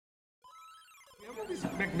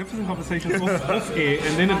Magnificent conversations off air,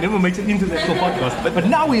 and then it never makes it into the actual podcast. But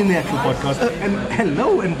now we're in the actual podcast, and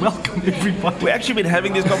hello and welcome everybody. We've actually been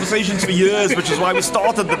having these conversations for years, which is why we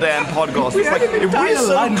started the damn podcast. It's like,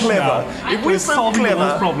 if we're so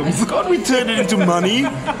clever, God, we turned it into money.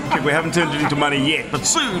 Okay, we haven't turned it into money yet, but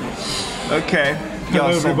soon. Okay. Hello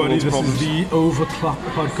everybody, this is the Overclock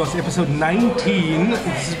Podcast, episode 19.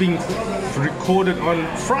 This is being recorded on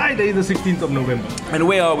Friday the 16th of November. And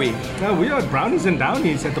where are we? Now we are at Brownies and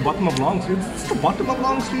Downies at the bottom of Long Street. It's the bottom of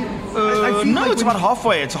Long Street? No, it's about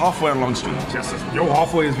halfway. It's halfway on Long Street. Yes, your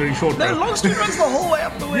halfway is very short. No, Long Street runs the whole way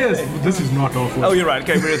up the way. Yes, this is not halfway. Oh, you're right.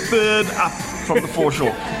 Okay, we're a third up from the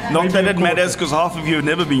foreshore. Not that it matters, because half of you have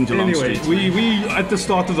never been to Long Street. Anyway, we at the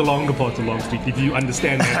start of the longer part of Long Street, if you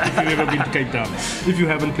understand that, if you've ever been to Cape Town. If you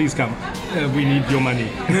haven't, please come. We need your money.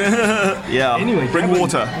 Yeah. Anyway, bring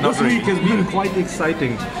water. This week has been quite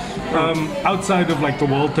exciting. Outside of like the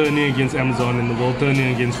world turning against Amazon and the world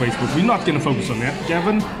turning against Facebook, we're not going to focus on that.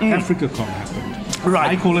 Gavin, AfricaCon happened.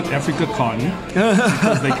 Right. I call it AfricaCon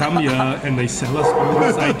because they come here and they sell us all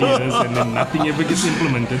these ideas and then nothing ever gets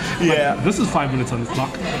implemented. Yeah. But this is 5 minutes on the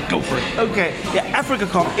clock. Go for it. Okay. Yeah,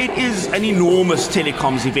 AfricaCon, it is an enormous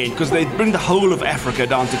telecoms event because they bring the whole of Africa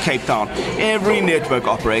down to Cape Town. Every network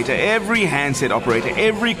operator, every handset operator,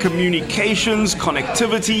 every communications,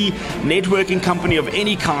 connectivity, networking company of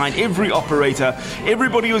any kind, every operator,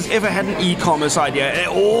 everybody who's ever had an e-commerce idea, they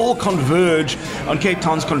all converge on Cape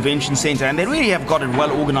Town's convention center, and they really have got it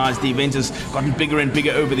well organized. The event has gotten bigger and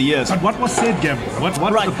bigger over the years. But what was said, Gavin? What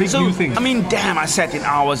right. are the big new things? I mean, damn, I sat in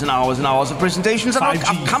hours and hours and hours of presentations, and 5G,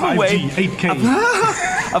 I've come 5G, away. 8K.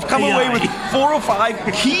 I've come away with 4 or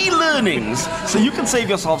 5 key learnings. So you can save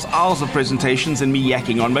yourselves hours of presentations and me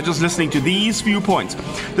yakking on by just listening to these few points.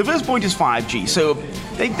 The first point is 5G. So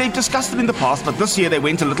they've discussed it in the past, but this year they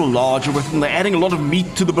went a little larger with it, and they're adding a lot of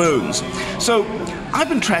meat to the bones. So I've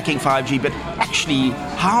been tracking 5G, but actually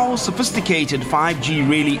how sophisticated 5G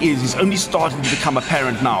really is only starting to become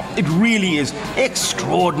apparent now. It really is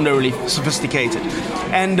extraordinarily sophisticated.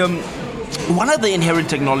 And one of the inherent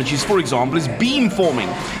technologies, for example, is beamforming.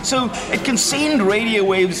 So it can send radio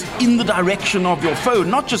waves in the direction of your phone,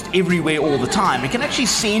 not just everywhere all the time. It can actually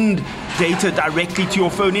send data directly to your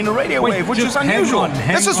phone in a radio wave, which is unusual.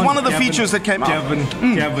 This is one of the features that came out.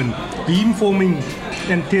 Gavin, beamforming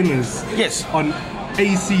antennas on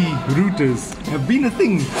AC routers have been a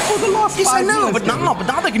thing for the last 5 years. Yes, I know, but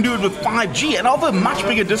now they can do it with 5G and over much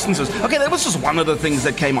bigger distances. Okay, that was just one of the things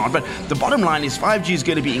that came out, but the bottom line is 5G is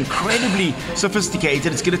going to be incredibly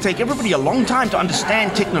sophisticated. It's going to take everybody a long time to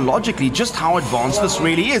understand technologically just how advanced this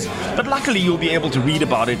really is. But luckily, you'll be able to read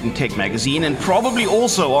about it in Tech Magazine and probably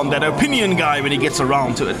also on that opinion guy when he gets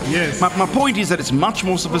around to it. Yes. My point is that it's much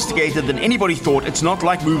more sophisticated than anybody thought. It's not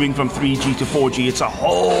like moving from 3G to 4G. It's a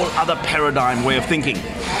whole other paradigm way of thinking.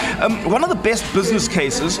 One of the best business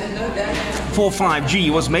cases for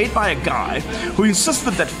 5G was made by a guy who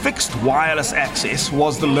insisted that fixed wireless access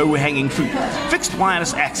was the low-hanging fruit. Fixed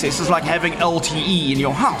wireless access is like having LTE in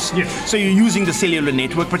your house. Yes. So you're using the cellular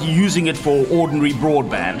network, but you're using it for ordinary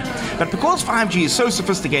broadband. But because 5G is so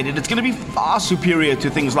sophisticated, it's going to be far superior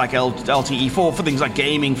to things like LTE for things like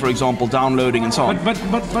gaming, for example, downloading and so on. But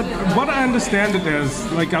what I understand it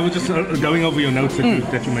as, like I was just going over your notes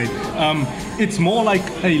that you made, it's more like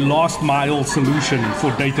a last mile solution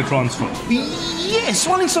for data transfer. Yes,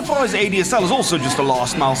 well, insofar as ADSL is also just a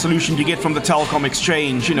last mile solution you get from the telecom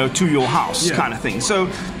exchange, to your house kind of thing. So,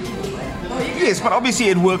 yes, but obviously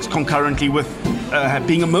it works concurrently with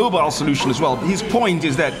being a mobile solution as well. His point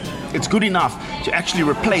is that it's good enough to actually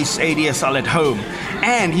replace ADSL at home,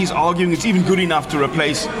 and he's arguing it's even good enough to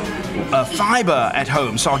replace fiber at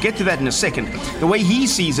home. So I'll get to that in a second. The way he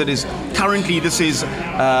sees it is currently this is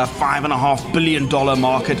a $5.5 billion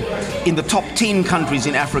market in the top 10 countries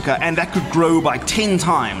in Africa, and that could grow by 10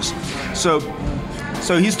 times. So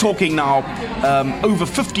he's talking now over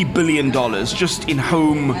 $50 billion just in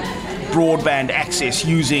home broadband access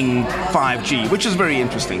using 5G, which is very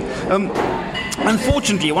interesting.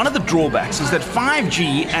 Unfortunately, one of the drawbacks is that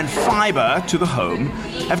 5G and fiber to the home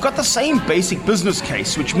have got the same basic business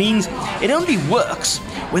case, which means it only works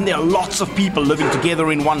when there are lots of people living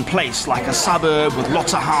together in one place, like a suburb with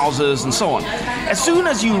lots of houses and so on. As soon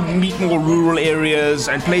as you meet more rural areas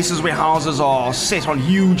and places where houses are set on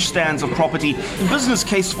huge stands of property, the business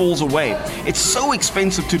case falls away. It's so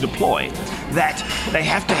expensive to deploy that they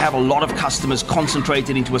have to have a lot of customers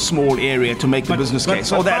concentrated into a small area to make the business case.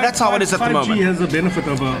 That's how it is at the moment. 5G has a benefit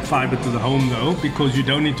over fiber to the home, though, because you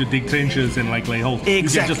don't need to dig trenches and like lay holes. Exactly. You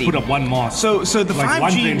can just put up one mast. So the like 5G,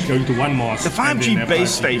 one trench going to one mast. the 5G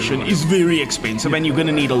base station is very expensive, and you're going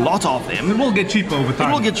to need a lot of them. It will get cheaper over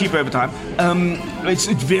time. It's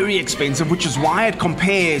very expensive, which is why it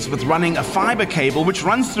compares with running a fiber cable, which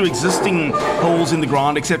runs through existing holes in the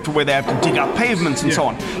ground, except for where they have to dig up pavements and so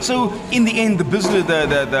on. So in the end, the business,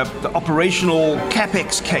 the operational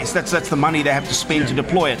capex case, that's the money they have to spend to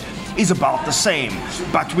deploy it, is about the same.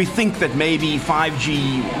 But we think that maybe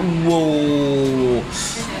 5G will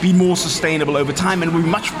be more sustainable over time and will be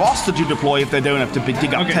much faster to deploy if they don't have to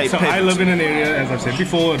dig up pavements. I live in an area, as I've said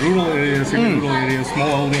before, rural areas, semi-rural areas,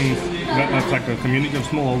 small holdings. It's like a community of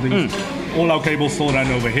small holdings. All our cables still run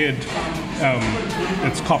overhead.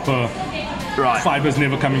 It's copper. Right. Fiber's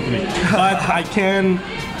never coming to me. But I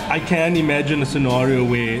can imagine a scenario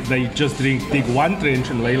where they just dig one trench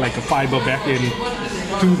and lay like a fiber back in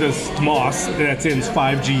to this mast that sends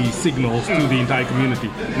 5G signals to the entire community,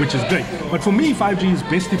 which is great. But for me, 5G is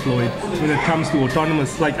best deployed when it comes to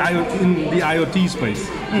autonomous, like in the IoT space,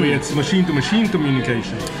 where it's machine-to-machine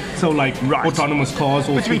communication. So like autonomous cars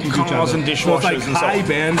or between speaking to each cars other. and dishwashers, so it's like high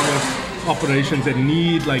bandwidth operations that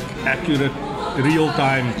need like accurate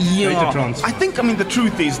real-time data transfer. I think, the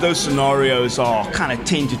truth is those scenarios are kind of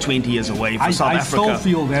 10 to 20 years away for South Africa. I still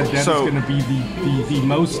feel that is going to be the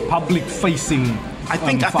most public-facing. I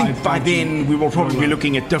think by then we will probably be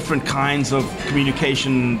looking at different kinds of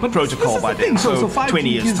communication protocol by then. So 20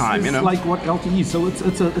 years time, is like what LTE is. So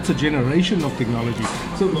it's a generation of technology.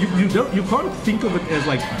 So you can't think of it as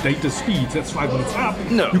like data speeds. That's 5 minutes up.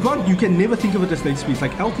 No, you can never think of it as data speeds.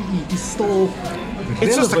 Like LTE is still.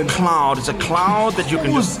 It's just a cloud. It's a cloud that you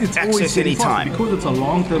can just access any time. Because it's a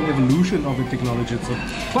long-term evolution of the technology. It's a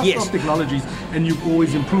cluster of technologies, and you're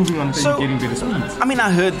always improving on things, getting better speeds.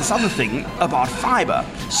 I heard this other thing about fiber.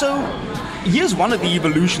 So here's one of the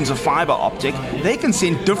evolutions of fiber optic. They can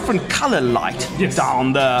send different color light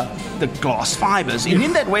down the glass fibers. And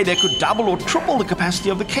in that way, they could double or triple the capacity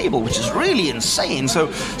of the cable, which is really insane. So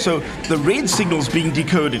the red signal's being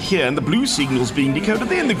decoded here, and the blue signal's being decoded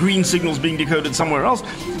there, and the green signal's being decoded somewhere else.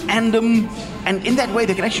 And in that way,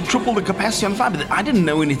 they can actually triple the capacity on fiber. I didn't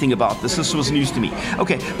know anything about this. This was news to me.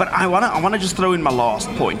 Okay, but I wanna just throw in my last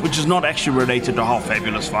point, which is not actually related to how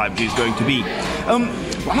fabulous 5G is going to be.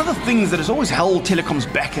 One of the things that has always held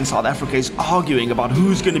telecoms back in South Africa is arguing about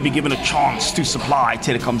who's going to be given a chance to supply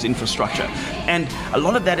telecoms infrastructure. And a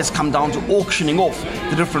lot of that has come down to auctioning off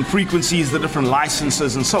the different frequencies, the different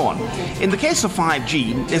licenses, and so on. In the case of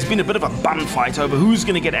 5G, there's been a bit of a bun fight over who's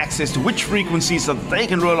going to get access to which frequencies so that they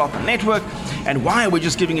can roll out the network, and why are we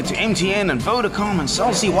just giving it to MTN and Vodacom and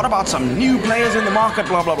Cell C? What about some new players in the market,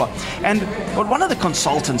 blah, blah, blah. And what one of the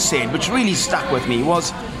consultants said, which really stuck with me,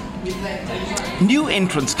 was new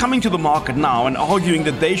entrants coming to the market now and arguing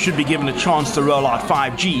that they should be given a chance to roll out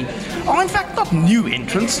 5G are in fact not new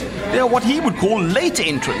entrants. They are what he would call late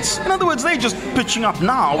entrants. In other words, they're just pitching up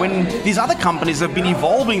now when these other companies have been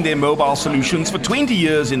evolving their mobile solutions for 20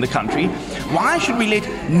 years in the country. Why should we let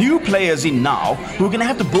new players in now who are going to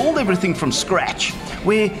have to build everything from scratch,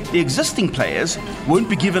 where the existing players won't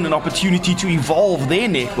be given an opportunity to evolve their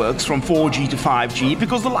networks from 4G to 5G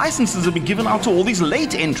because the licenses have been given out to all these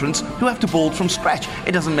late entrants who have to build from scratch?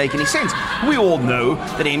 It doesn't make any sense. We all know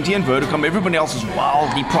that MTN, Vodacom, everyone else is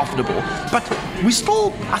wildly profitable, but we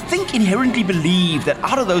still, I think, inherently believe that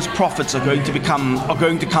out of those profits are going to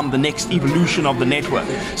come the next evolution of the network.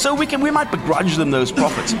 So we might begrudge them those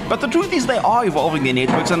profits, but the truth is they are evolving their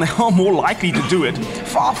networks and they are more likely to do it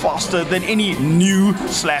far faster than any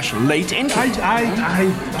new/late entrant. I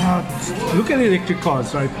look at electric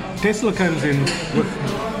cars, right? Tesla comes in with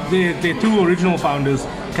their two original founders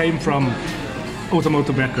came from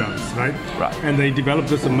automotive backgrounds, right? Right. And they developed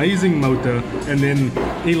this amazing motor, and then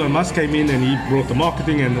Elon Musk came in and he brought the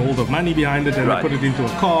marketing and all the money behind it, and they put it into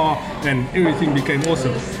a car, and everything became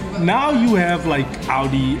awesome. Now you have like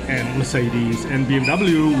Audi and Mercedes and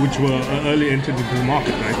BMW, which were early entered into the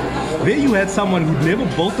market, right? There you had someone who'd never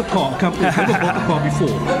built a car, a company who'd never built a car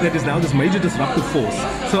before, that is now this major disruptive force.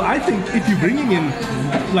 So I think if you're bringing in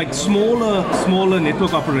like smaller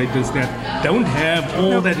network operators that don't have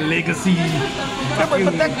all that legacy but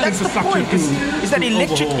that's the point, is that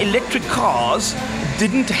electric cars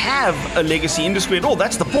didn't have a legacy industry at all.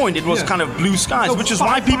 That's the point. It was kind of blue skies, which is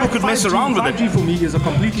why people could mess around with it. 5G for me is a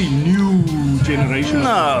completely new generation.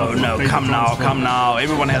 No, data come transfer. now.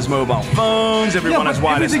 Everyone has mobile phones, everyone has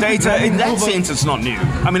wireless data. In that sense, it's not new.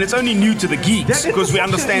 I mean, it's only new to the geeks because we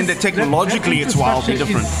understand that technologically it's wildly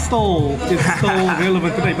different. It's still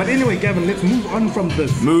relevant today. But anyway, Gavin, let's move on from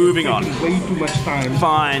this. Moving It's on. taking way too much time.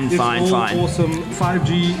 Fine. Awesome.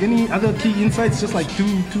 5G. Any other key insights? Just like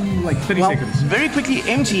 30 seconds. Very quickly,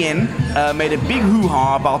 MTN made a big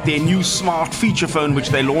hoo-ha about their new smart feature phone which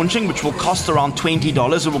they're launching, which will cost around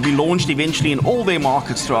 $20. It will be launched eventually in all their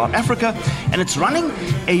markets throughout Africa, and it's running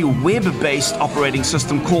a web-based operating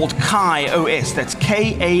system called Kai OS. That's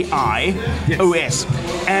Kai OS.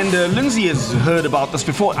 And Lindsay has heard about this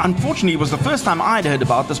before. Unfortunately, it was the first time I'd heard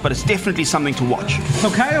about this, but it's definitely something to watch. So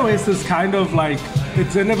KaiOS is kind of like,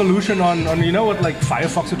 it's an evolution on you know what like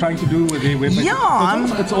Firefox are trying to do with their web.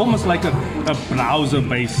 Yeah, it's almost like a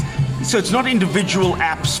browser-based. So it's not individual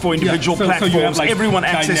apps for individual platforms. So you have like everyone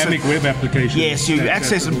accesses dynamic web applications. Yes, you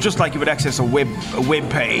access them just like you would access a web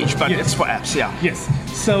page, but it's for apps. Yeah. Yes.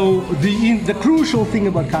 So the crucial thing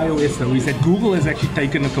about KaiOS though is that Google has actually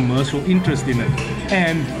taken a commercial interest in it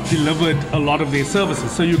and delivered a lot of their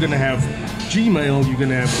services. So you're going to have Gmail, you're going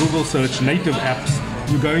to have Google Search, native apps.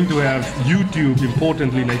 You're going to have YouTube,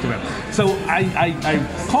 importantly, native apps. So I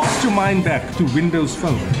cast your mind back to Windows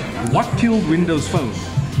Phone. What killed Windows Phone?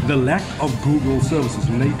 The lack of Google services,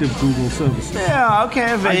 native Google services. Yeah,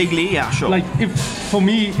 okay, vaguely, yeah, sure. Like, if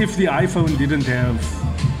the iPhone didn't have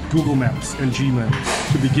Google Maps and Gmail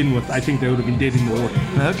to begin with, I think they would have been dead in the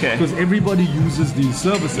water. Okay. Because everybody uses these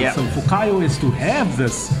services. Yep. So for KaiOS to have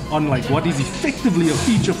this on like what is effectively a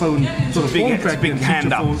feature phone sort of form factor and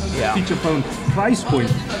feature phone price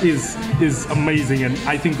point is amazing, and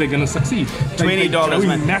I think they're going to succeed. $20, growing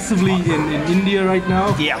man. massively in India right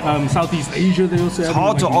now. Yeah. Southeast Asia, they also have. It's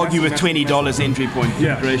hard to argue with massive $20 entry point.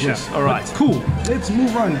 Yeah, Gracious. yeah. All right. But cool. Let's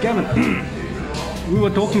move on, Gavin. We were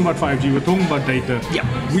talking about 5G, we were talking about data. Yeah.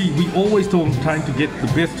 We always trying to get the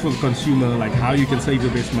best for the consumer, like how you can save the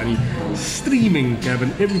best money. Streaming,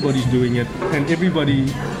 Gavin, everybody's doing it, and everybody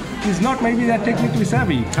is not maybe that technically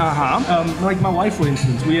savvy. Like my wife, for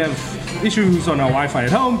instance, we have issues on our Wi-Fi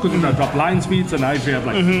at home because we don't drop line speeds, and if we have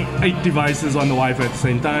like 8 devices on the Wi-Fi at the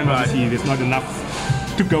same time, obviously there's not enough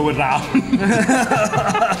to go around.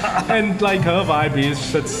 And like her vibe is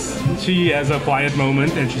she has a quiet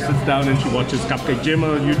moment and she sits down and she watches Cupcake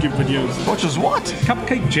Gemma YouTube videos. Watches what?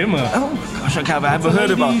 Cupcake Gemma. Oh gosh, I haven't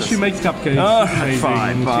heard about this. She makes cupcakes. Oh, Amazing.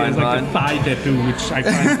 fine, She has like fine. a thigh tattoo, which I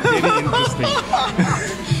find very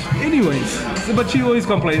interesting. Anyways, but she always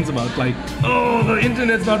complains about like, oh, the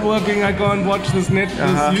internet's not working, I can't watch this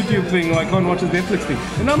YouTube thing, or I can't watch this Netflix thing.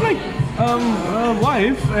 And I'm like,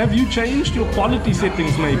 wife, have you changed your quality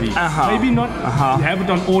settings maybe? Maybe not have it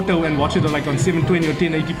on auto and watch it on 720 or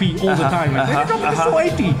 1080p all the time. Like, maybe drop it to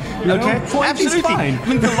 480. You know? 480 is fine. I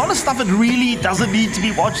mean, there's a lot of stuff that really doesn't need to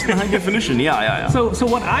be watched in high definition. Yeah. So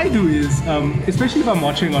what I do is, especially if I'm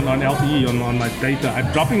watching on LTE on my data,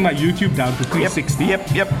 I'm dropping my YouTube down to 360.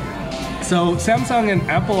 Yep. So Samsung and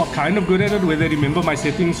Apple are kind of good at it, where they remember my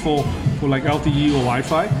settings for like LTE or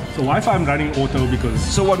Wi-Fi. So Wi-Fi I'm running auto because...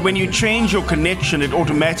 So when you change your connection, it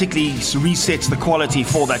automatically resets the quality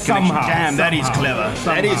for that connection? Damn, that is clever.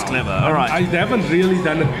 That is clever. All right. I haven't really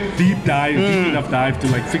done a deep enough dive to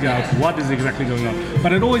like figure out what is exactly going on.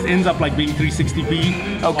 But it always ends up like being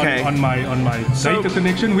 360p on my data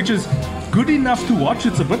connection, which is good enough to watch.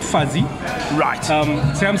 It's a bit fuzzy. Right.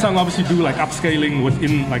 Samsung obviously do like upscaling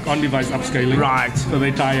within like on-device upscaling. Right. So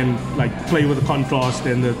they try and like play with the contrast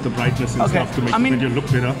and the brightness and stuff to make the video look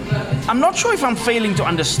better. I'm not sure if I'm failing to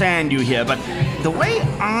understand you here, but the way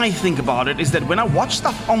I think about it is that when I watch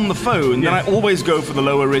stuff on the phone, then I always go for the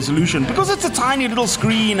lower resolution because it's a tiny little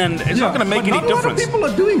screen and it's not going to make any difference. A lot of people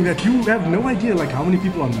are doing that. You have no idea like how many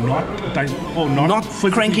people are not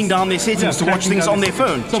cranking down their settings to watch things on their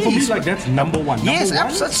phone. So for me, like that's number one. Yes,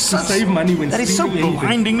 absolutely. To save money when that is so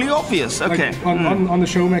blindingly obvious. Okay. Like on the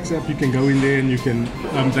Showmax app, you can go in there and you can.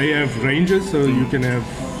 They have ranges, so you can have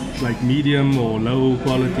like medium or low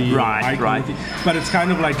quality, high quality. But it's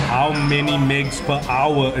kind of like how many megs per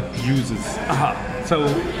hour it uses. So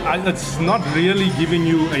it's not really giving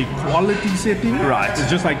you a quality setting. Right. It's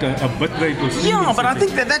just like a bitrate or streaming Yeah, but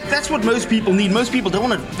setting. I think that's what most people need. Most people don't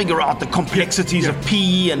want to figure out the complexities of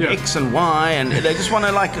P and X and Y, and they just want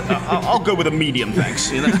to like, I'll go with a medium,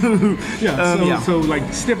 thanks. You know? So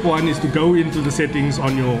like step one is to go into the settings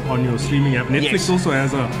on your streaming app. Netflix also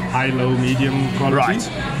has a high, low, medium quality. Right.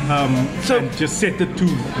 So just set it to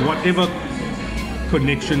whatever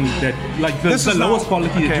connection that, like the lowest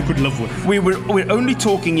quality that you could live with. We're only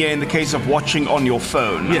talking here in the case of watching on your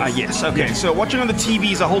phone. Yes. Yes. Okay. Yes. So watching on the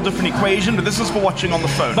TV is a whole different equation, but this is for watching on the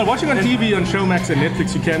phone. But watching on TV, on Showmax and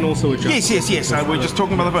Netflix, you can also adjust. Yes. We're just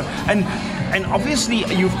talking about the phone. And obviously,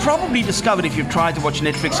 you've probably discovered if you've tried to watch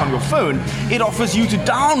Netflix on your phone, it offers you to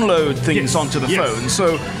download things onto the phone.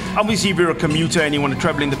 So obviously, if you're a commuter and you want to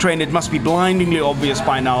travel in the train, it must be blindingly obvious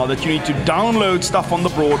by now that you need to download stuff on the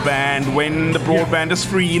broadband when the broadband is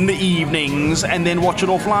free in the evenings, and then watch it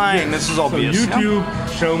offline. This is obvious. So YouTube,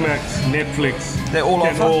 Showmax, Netflix, they all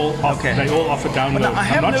offer. They all offer download.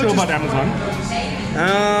 I'm not sure about Amazon.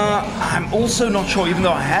 I'm also not sure, even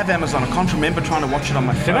though I have Amazon, I can't remember trying to watch it on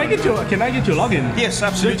my phone. Can I get your login? Yes,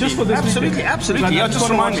 absolutely. Just for this absolutely. Like, Yeah, just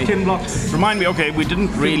remind me. Remind me. Okay, we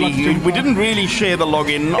didn't really share the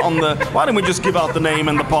login on the. Why don't we just give out the name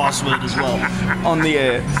and the password as well on the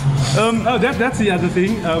air? That's the other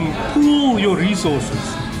thing. Pool your resources.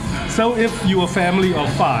 So if you're a family of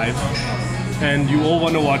 5 and you all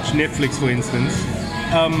want to watch Netflix, for instance,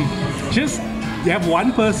 just have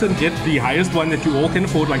one person get the highest one that you all can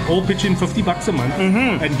afford, like all pitch in $50 a month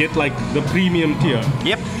and get like the premium tier.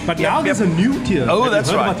 Yep. But now there's a new tier. Oh,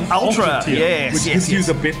 that's right. Ultra tier, yes, which gives you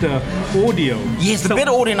the better audio. Yes, the better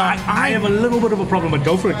audio. I have a little bit of a problem, but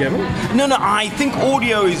go for it, Gavin. No, I think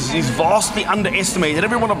audio is vastly underestimated.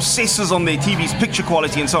 Everyone obsesses on their TV's picture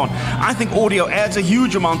quality and so on. I think audio adds a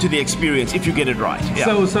huge amount to the experience if you get it right.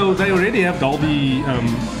 Yeah. So they already have Dolby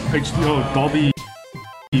Dolby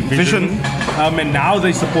Vision. And now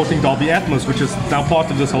they're supporting Dolby Atmos, which is now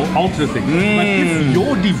part of this whole Ultra thing. But if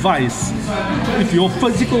your device, if your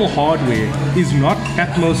physical hardware is not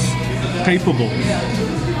Atmos capable,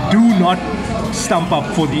 do not stump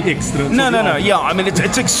up for the extra. No. Yeah, I mean,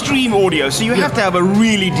 it's extreme audio, so you have to have a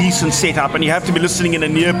really decent setup, and you have to be listening in a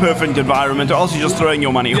near perfect environment, or else you're just throwing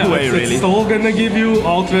your money away, really. It's still going to give you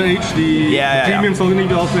Ultra HD. Premium's still going to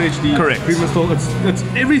give you Ultra HD. Correct. It's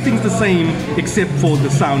everything's the same except for the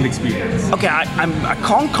sound experience. Okay, I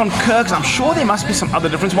can't concur, because I'm sure there must be some other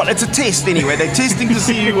difference. Well, it's a test anyway. They're testing to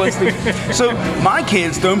see who wants to. So my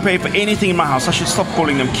kids don't pay for anything in my house. I should stop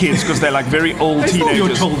calling them kids, because they're like very old teenagers. Still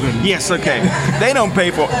your children. Yes, okay. They don't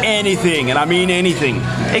pay for anything, and I mean anything,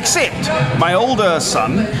 except my older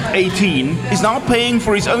son, 18, is now paying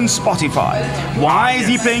for his own Spotify. Why is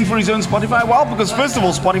he paying for his own Spotify? Well, because first of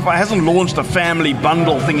all, Spotify hasn't launched a family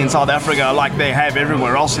bundle thing in South Africa like they have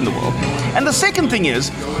everywhere else in the world. And the second thing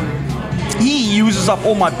is, he uses up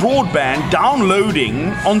all my broadband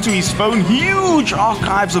downloading onto his phone huge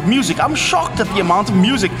archives of music. I'm shocked at the amount of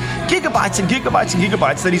music, gigabytes and gigabytes and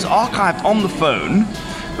gigabytes that is archived on the phone,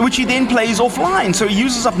 which he then plays offline. So he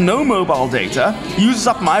uses up no mobile data, uses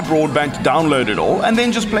up my broadband to download it all, and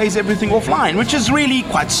then just plays everything offline, which is really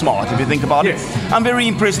quite smart if you think about it. I'm very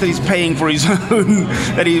impressed that he's paying for his own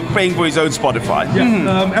Spotify.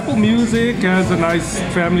 Yeah. Apple Music has a nice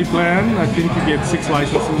family plan. I think you get 6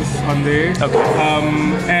 licenses on there. Okay.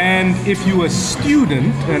 And if you're a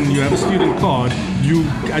student and you have a student card,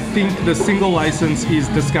 I think the single license is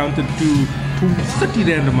discounted to 30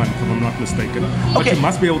 Rand a month, if I'm not mistaken. But you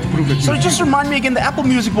must be able to prove that. So just remind me again, the Apple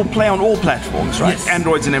Music will play on all platforms, right? Yes.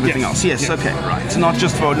 Androids and everything else. Yes. Okay, right. It's not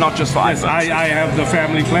just for iPhones. I have the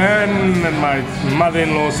family plan, and my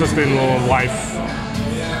mother-in-law, sister-in-law, wife,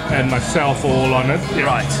 and myself are all on it.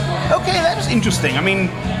 Right. Okay, that is interesting. I mean,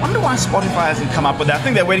 I wonder why Spotify hasn't come up with that. I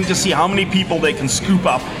think they're waiting to see how many people they can scoop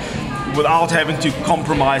up without having to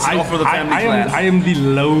compromise and offer the family plan. I am the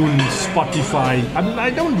lone Spotify. I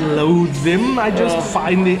don't load them. I just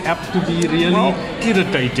find the app to be really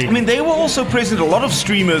irritating. I mean, they were also present. A lot of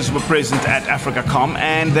streamers were present at AfricaCom,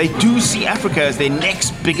 and they do see Africa as their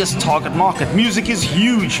next biggest target market. Music is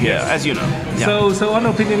huge here, as you know. Yeah. So on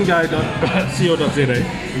opinionguide.co.za,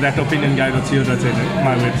 that opinionguide.co.za,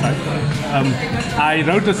 my website, I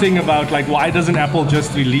wrote a thing about like why doesn't Apple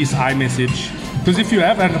just release iMessage? Because if you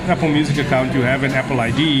have an Apple Music account, you have an Apple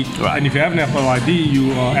ID. Right. And if you have an Apple ID,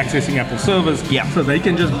 you are accessing Apple servers. Yeah. So they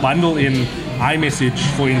can just bundle in iMessage,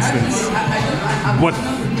 for instance, with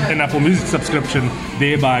an Apple Music subscription,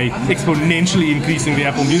 thereby exponentially increasing the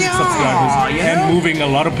Apple Music subscribers and moving a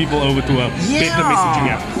lot of people over to a better messaging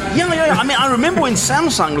app. Yeah. I mean, I remember when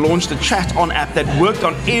Samsung launched a chat-on app that worked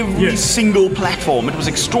on every single platform. It was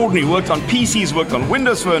extraordinary. It worked on PCs, worked on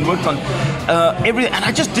Windows Phone, worked on everything. And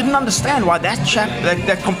I just didn't understand why that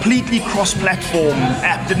completely cross-platform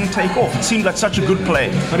app didn't take off. It seemed like such a good play.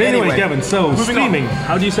 But anyway, Gavin, so streaming,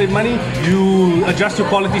 how do you save money? You adjust your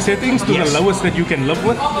quality settings to the lowest that you can live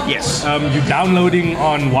with. Yes. You're downloading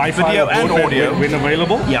on Wi-Fi Video or and broadband audio. when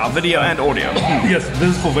available. Yeah, video and audio. Yes,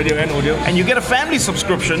 this is for video and audio. And you get a family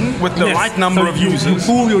subscription with the Yes. right number So of you users.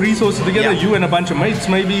 pool your resources together, Yeah. you and a bunch of mates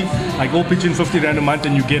maybe, like all pitch in 50 Rand a month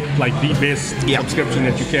and you get like the best subscription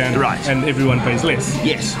that you can. Right. And everyone pays less.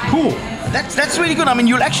 Yes. Cool. That's really good. I mean,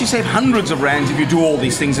 you'll actually save hundreds of rands if you do all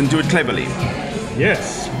these things and do it cleverly.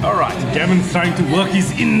 Yes. All right. Gavin's trying to work his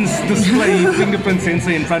display fingerprint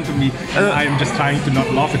sensor in front of me, and I am just trying to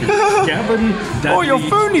not laugh at him. Gavin, Oh, your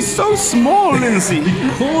phone is so small, Lindsay.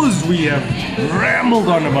 because we have rambled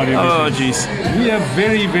on about everything. Oh, jeez. We have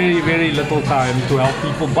very, very, very little time to help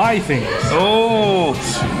people buy things. Oh.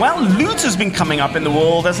 Well, loot has been coming up in the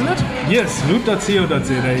world, hasn't it? Yes,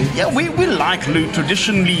 loot.co.za. Yeah, we like loot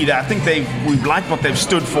traditionally. I think we've liked what they've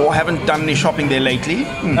stood for. Haven't done any shopping there lately.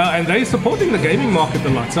 And they're supporting the gaming market a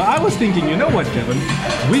lot. So I was thinking, you know what, Kevin?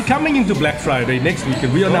 We're coming into Black Friday next week,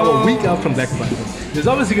 and we are now a week out from Black Friday. There's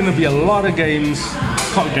obviously going to be a lot of game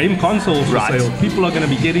consoles for sale. People are going to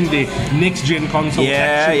be getting their next-gen console.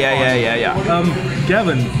 Yeah.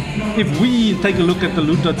 Gavin, if we take a look at the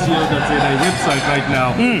loot.co.za website right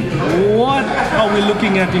now, what are we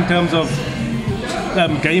looking at in terms of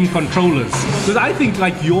game controllers? Because I think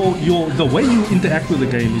like the way you interact with the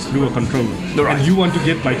game is through a controller, Right. and you want to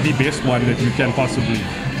get like the best one that you can possibly.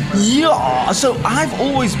 Yeah, so I've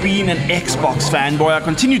always been an Xbox fanboy. I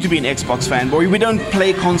continue to be an Xbox fanboy. We don't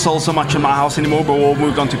play consoles so much in my house anymore, but we've all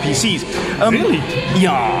moved on to PCs. Really?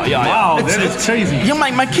 Yeah. Wow, that is crazy. Yeah,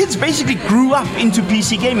 my kids basically grew up into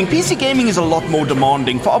PC gaming. PC gaming is a lot more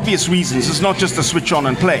demanding for obvious reasons. It's not just a switch on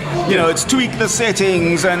and play. You know, it's tweak the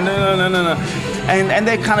settings and no. And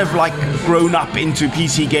they're kind of like grown up into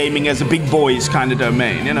PC gaming as a big boys kind of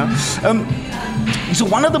domain, you know. So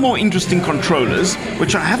one of the more interesting controllers,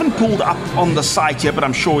 which I haven't pulled up on the site here, but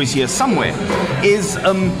I'm sure is here somewhere, is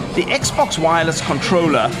the Xbox wireless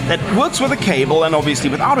controller that works with a cable and obviously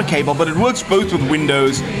without a cable, but it works both with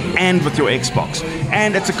Windows and with your Xbox.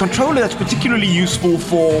 And it's a controller that's particularly useful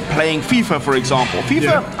for playing FIFA, for example.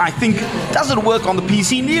 FIFA, I think, doesn't work on the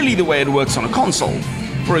PC nearly the way it works on a console,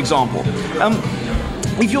 for example.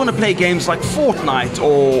 If you want to play games like Fortnite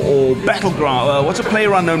or Battleground, what's a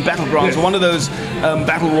PlayerUnknown Battlegrounds, or one of those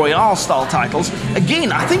Battle Royale style titles,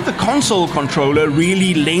 again, I think the console controller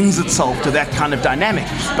really lends itself to that kind of dynamic.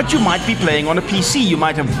 But you might be playing on a PC, you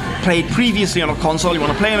might have played previously on a console, you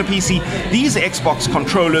want to play on a PC. These Xbox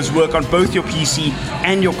controllers work on both your PC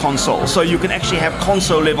and your console, so you can actually have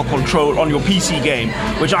console level control on your PC game,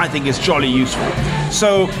 which I think is jolly useful.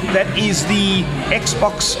 So that is the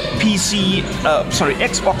Xbox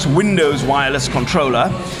Windows wireless controller,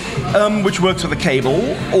 which works with a cable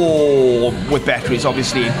or with batteries,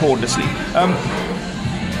 obviously, and cordlessly. Is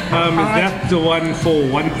that the one for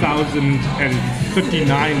 1,059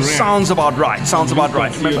 Rand? Sounds about right.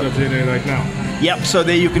 Remember? Right now. Yep, so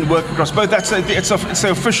there you can work across both. It's the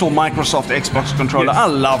official Microsoft Xbox controller. Yes. I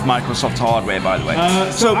love Microsoft hardware, by the way.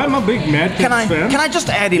 So I'm a big Mad Catz fan. Can I just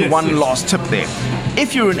add in one last tip there?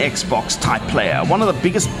 If you're an Xbox type player, one of the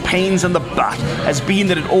biggest pains in the butt has been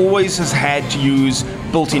that it always has had to use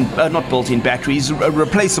not built-in batteries,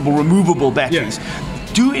 replaceable, removable batteries. Yes.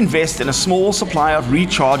 Do invest in a small supply of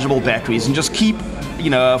rechargeable batteries and just keep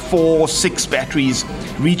 4-6 batteries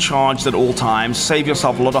recharged at all times. Save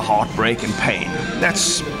yourself a lot of heartbreak and pain.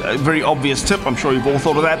 That's a very obvious tip. I'm sure you've all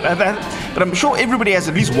thought of that. But I'm sure everybody has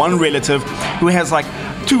at least one relative who has like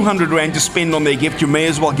 200 Rand to spend on their gift. You may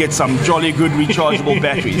as well get some jolly good rechargeable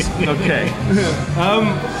batteries. Okay.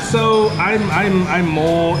 So I'm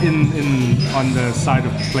more on the side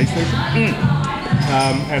of PlayStation.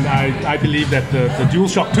 And I believe that the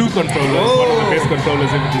DualShock 2 controller is one of the best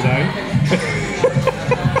controllers ever designed.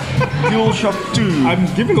 DualShock 2. I'm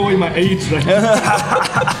giving away my age right now.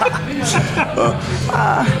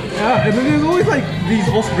 And then there's always like these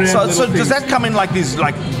off-brand So does that come in like these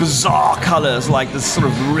like bizarre colors, like this sort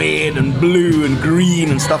of red and blue and green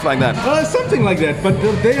and stuff like that? Something like that. But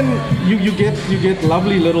then you get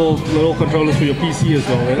lovely little controllers for your PC as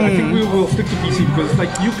well. And I think we will stick to PC because like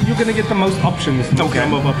you're gonna get the most options, the most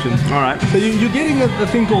number of options. All right. So you're getting a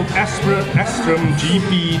thing called Astrum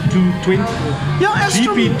GP220. Yeah,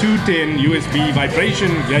 Astrum. GP210 USB vibration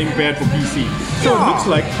gamepad for PC. So it looks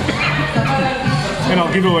like, and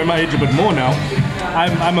I'll give away my age a bit more now.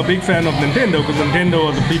 I'm a big fan of Nintendo because Nintendo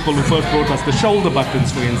are the people who first brought us the shoulder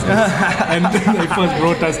buttons, for instance, and they first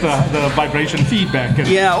brought us the vibration feedback. And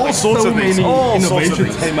all sorts of things. All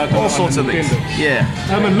innovations came out all sorts of Nintendo. things. Yeah.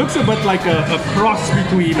 It looks a bit like a cross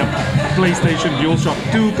between a PlayStation DualShock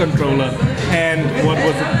 2 controller and what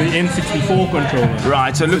was it, the N64 controller.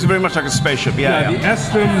 Right. So it looks very much like a spaceship. Yeah. The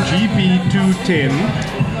Astrum GP210.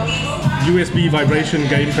 USB vibration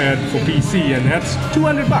gamepad for PC, and that's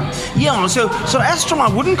 $200. Yeah, so Astrom,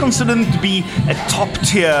 I wouldn't consider them to be a top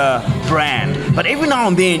tier brand, but every now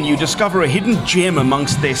and then you discover a hidden gem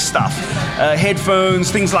amongst their stuff.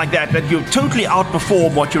 Headphones, things like that you totally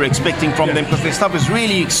outperform what you're expecting from them, because their stuff is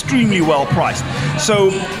really extremely well priced.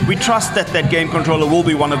 So we trust that game controller will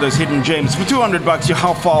be one of those hidden gems. For $200,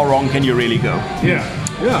 how far wrong can you really go? Yeah,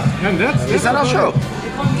 and that's is that our show?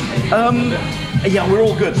 Yeah, we're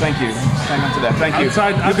all good. Thank you. Hang on to that. Thank you.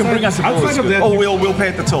 You can bring us a bill. Outside of that, we'll pay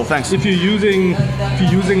at the till. Thanks. If you're using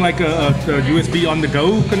like a USB on the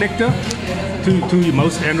go connector to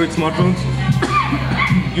most Android smartphones,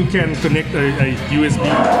 you can connect a USB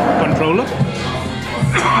controller.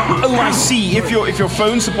 Oh, I see. If your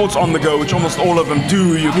phone supports on the go, which almost all of them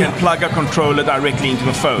do, you can plug a controller directly into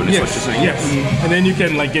the phone. Is what you're saying. Yes. And then you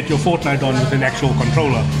can like get your Fortnite on with an actual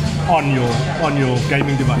controller on your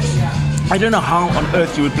gaming device. I don't know how on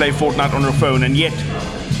earth you would play Fortnite on your phone, and yet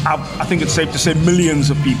I think it's safe to say millions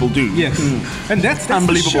of people do. Yes. And that's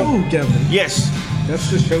unbelievable. The show, Gavin. Yes. That's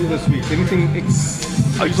the show this week. Anything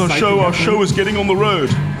our show is getting on the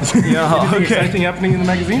road. Yeah. Anything exciting happening in the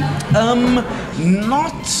magazine?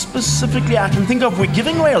 Not specifically I can think of. We're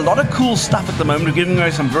giving away a lot of cool stuff at the moment. We're giving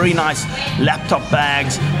away some very nice laptop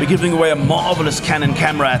bags. We're giving away a marvelous Canon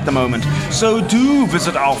camera at the moment. So do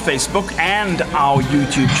visit our Facebook and our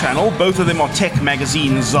YouTube channel. Both of them are Tech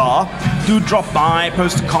Magazine Czar. Do drop by,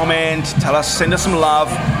 post a comment, send us some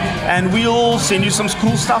love, and we'll send you some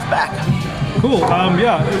cool stuff back. Cool.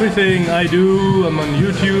 Everything I do, I'm on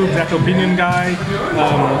YouTube, That Opinion Guy.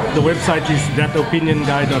 The website is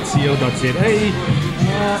thatopinionguy.co.za.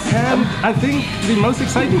 And I think the most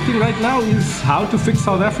exciting thing right now is how to fix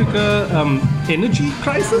South Africa energy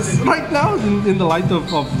crisis right now in the light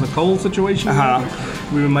of the coal situation.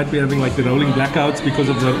 We might be having like the rolling blackouts because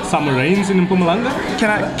of the summer rains in Mpumalanga.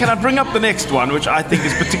 Can I bring up the next one, which I think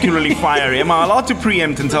is particularly fiery? Am I allowed to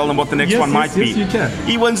preempt and tell them what the next one might be? Yes, you can.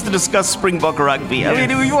 He wants to discuss Springbok rugby. I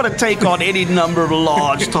mean, we want to take on any number of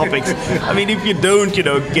large topics. I mean, if you don't,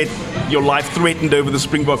 get your life threatened over the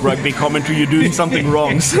Springbok rugby commentary, you're doing something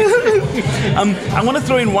wrong. I want to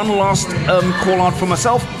throw in one last call out for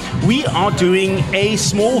myself. We are doing a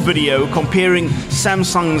small video comparing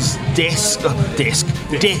Samsung's DeX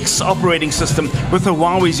operating system with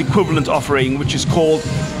Huawei's equivalent offering, which is called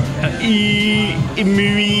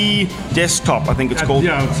EMUI Desktop, I think it's called.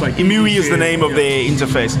 Yeah, it's like EMUI is the name of their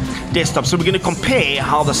interface. Desktop. So we're going to compare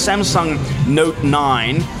how the Samsung Note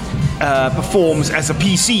 9 performs as a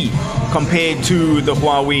PC compared to the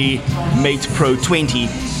Huawei Mate Pro 20.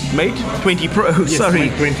 Mate 20 Pro, yes, sorry.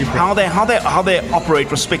 Mate 20 Pro. How they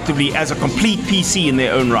operate respectively as a complete PC in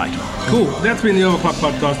their own right. Cool. That's been the Overclock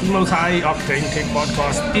Podcast, the most high-octane tech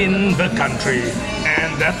podcast in the country.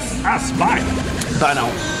 And that's us. Bye. Bye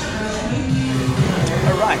now.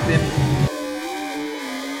 All right, then.